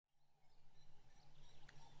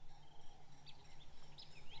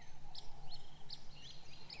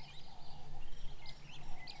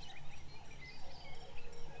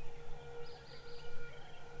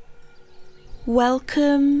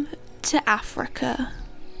Welcome to Africa.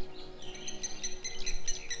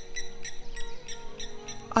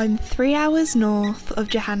 I'm 3 hours north of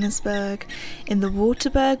Johannesburg in the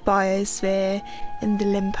Waterberg biosphere in the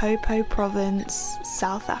Limpopo province,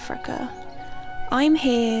 South Africa. I'm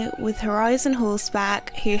here with Horizon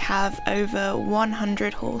Horseback, who have over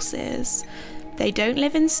 100 horses. They don't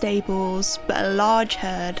live in stables, but a large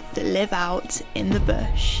herd that live out in the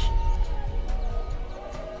bush.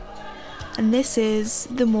 And this is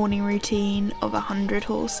the morning routine of 100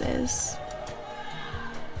 horses.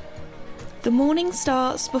 The morning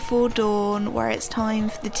starts before dawn, where it's time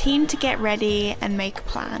for the team to get ready and make a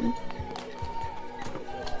plan.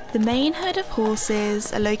 The main herd of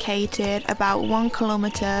horses are located about 1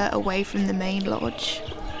 kilometre away from the main lodge.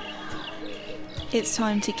 It's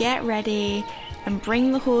time to get ready and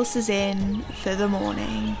bring the horses in for the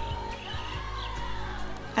morning.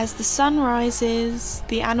 As the sun rises,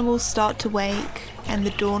 the animals start to wake and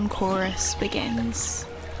the dawn chorus begins.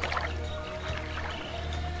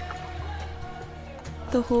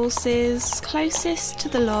 The horses closest to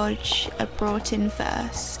the lodge are brought in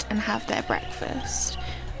first and have their breakfast.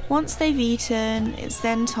 Once they've eaten, it's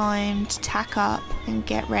then time to tack up and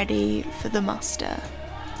get ready for the muster.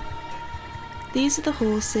 These are the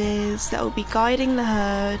horses that will be guiding the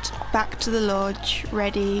herd back to the lodge,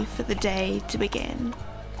 ready for the day to begin.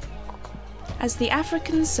 As the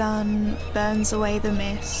African sun burns away the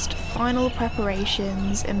mist, final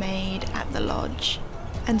preparations are made at the lodge,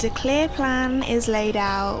 and a clear plan is laid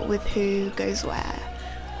out with who goes where.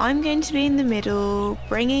 I'm going to be in the middle,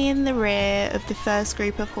 bringing in the rear of the first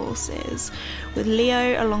group of horses, with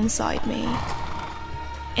Leo alongside me.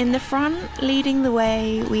 In the front, leading the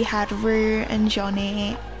way, we had Roo and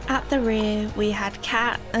Johnny. At the rear, we had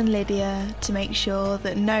Kat and Lydia to make sure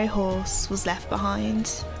that no horse was left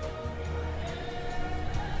behind.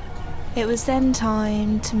 It was then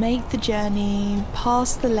time to make the journey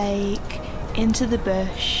past the lake, into the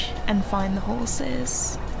bush, and find the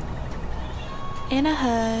horses. In a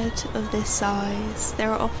herd of this size,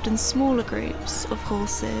 there are often smaller groups of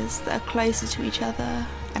horses that are closer to each other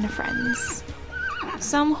and are friends.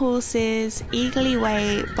 Some horses eagerly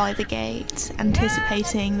wait by the gate,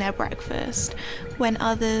 anticipating their breakfast, when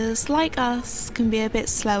others, like us, can be a bit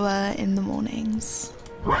slower in the mornings.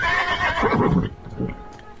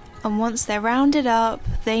 And once they're rounded up,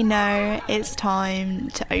 they know it's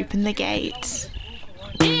time to open the gate.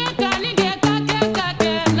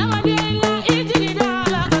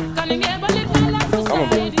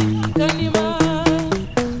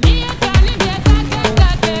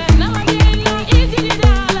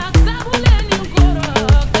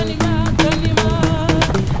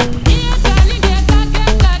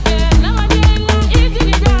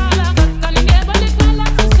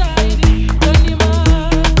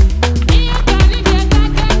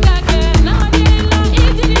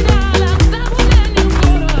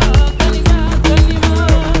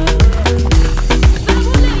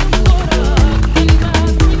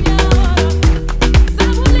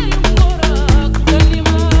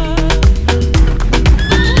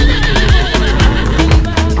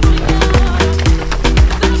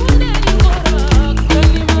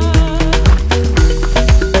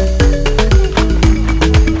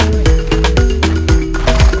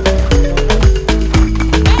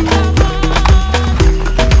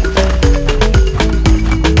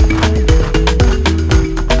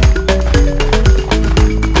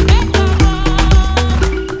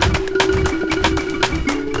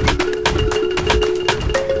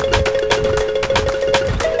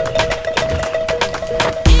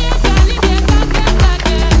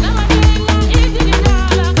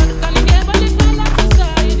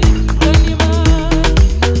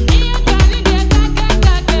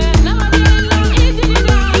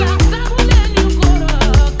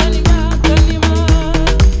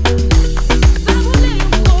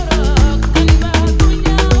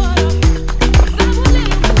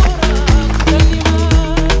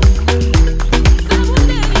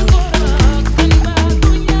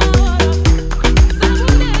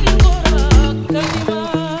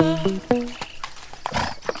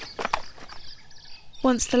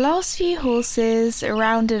 Once the last few horses are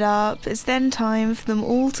rounded up, it's then time for them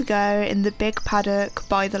all to go in the big paddock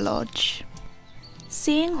by the lodge.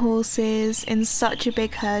 Seeing horses in such a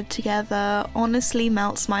big herd together honestly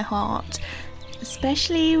melts my heart,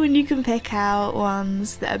 especially when you can pick out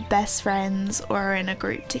ones that are best friends or are in a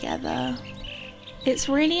group together. It's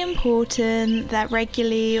really important that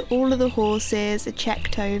regularly all of the horses are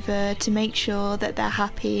checked over to make sure that they're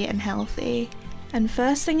happy and healthy. And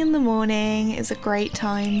first thing in the morning is a great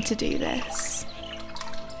time to do this.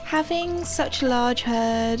 Having such a large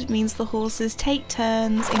herd means the horses take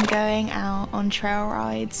turns in going out on trail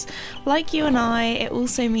rides. Like you and I, it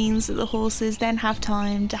also means that the horses then have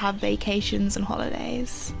time to have vacations and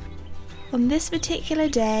holidays. On this particular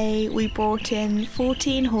day, we brought in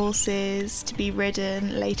 14 horses to be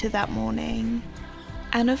ridden later that morning.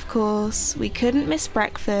 And of course, we couldn't miss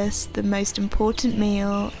breakfast, the most important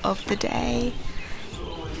meal of the day.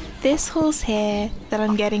 This horse here that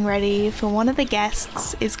I'm getting ready for one of the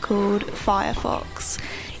guests is called Firefox.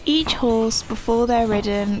 Each horse before they're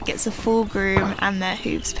ridden gets a full groom and their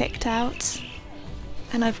hooves picked out.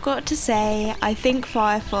 And I've got to say, I think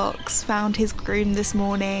Firefox found his groom this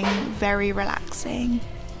morning very relaxing.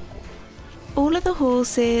 All of the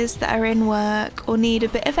horses that are in work or need a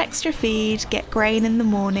bit of extra feed get grain in the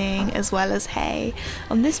morning as well as hay.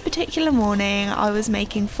 On this particular morning I was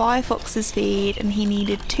making Firefox's feed and he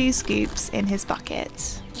needed 2 scoops in his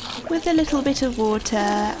bucket, with a little bit of water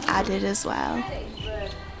added as well.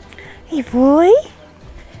 Hey boy!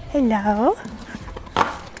 Hello!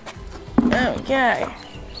 Okay.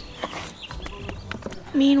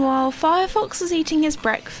 Meanwhile, Firefox was eating his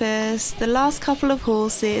breakfast, the last couple of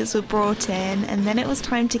horses were brought in, and then it was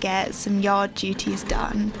time to get some yard duties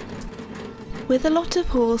done. With a lot of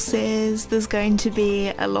horses, there's going to be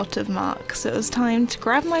a lot of muck, so it was time to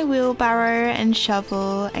grab my wheelbarrow and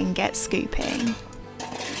shovel and get scooping.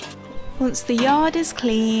 Once the yard is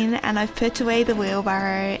clean and I've put away the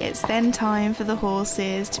wheelbarrow, it's then time for the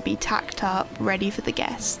horses to be tacked up, ready for the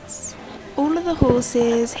guests. All of the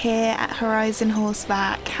horses here at Horizon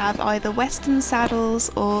Horseback have either Western saddles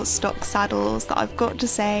or stock saddles that I've got to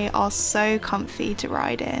say are so comfy to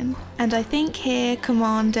ride in. And I think here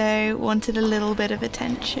Commando wanted a little bit of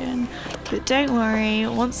attention, but don't worry,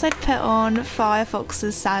 once I'd put on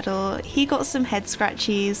Firefox's saddle, he got some head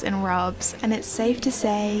scratchies and rubs, and it's safe to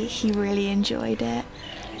say he really enjoyed it.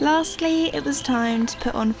 Lastly, it was time to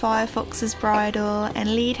put on Firefox's bridle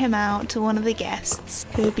and lead him out to one of the guests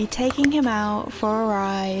who would be taking him out for a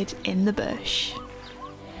ride in the bush.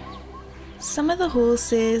 Some of the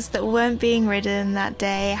horses that weren't being ridden that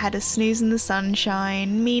day had a snooze in the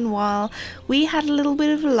sunshine. Meanwhile, we had a little bit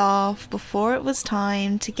of a laugh before it was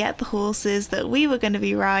time to get the horses that we were going to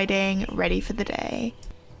be riding ready for the day.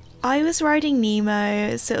 I was riding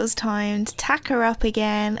Nemo, so it was time to tack her up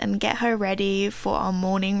again and get her ready for our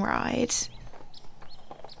morning ride.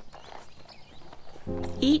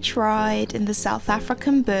 Each ride in the South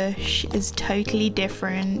African bush is totally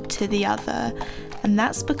different to the other, and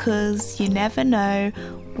that's because you never know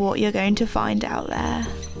what you're going to find out there.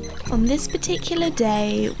 On this particular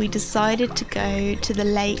day, we decided to go to the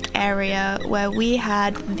lake area where we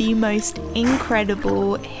had the most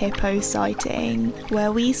incredible hippo sighting,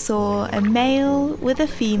 where we saw a male with a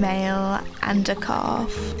female and a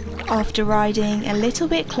calf. After riding a little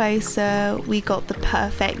bit closer, we got the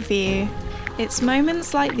perfect view. It's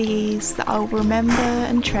moments like these that I'll remember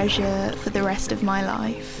and treasure for the rest of my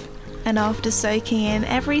life. And after soaking in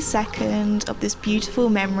every second of this beautiful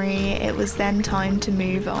memory, it was then time to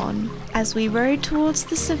move on. As we rode towards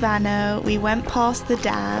the savannah, we went past the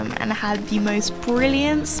dam and had the most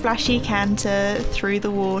brilliant splashy canter through the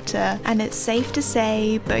water, and it's safe to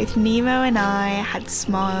say both Nemo and I had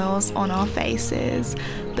smiles on our faces.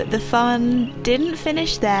 But the fun didn't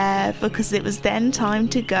finish there, because it was then time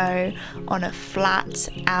to go on a flat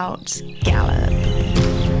out gallop.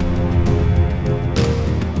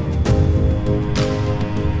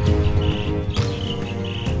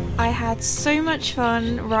 I had so much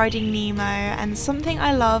fun riding Nemo, and something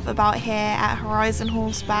I love about here at Horizon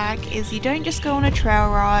Horseback is you don't just go on a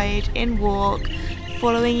trail ride and walk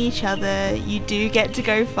following each other, you do get to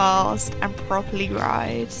go fast and properly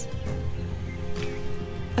ride.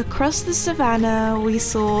 Across the savannah we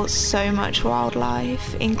saw so much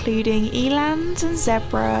wildlife, including eland and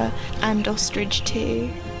zebra and ostrich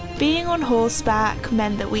too. Being on horseback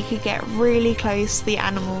meant that we could get really close to the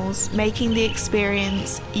animals, making the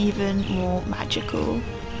experience even more magical.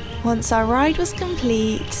 Once our ride was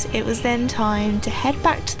complete, it was then time to head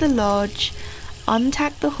back to the lodge,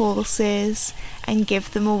 untack the horses and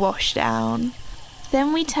give them a wash down.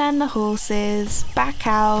 Then we turned the horses back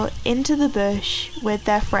out into the bush with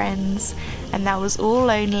their friends, and that was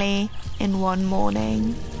all only in one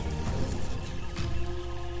morning.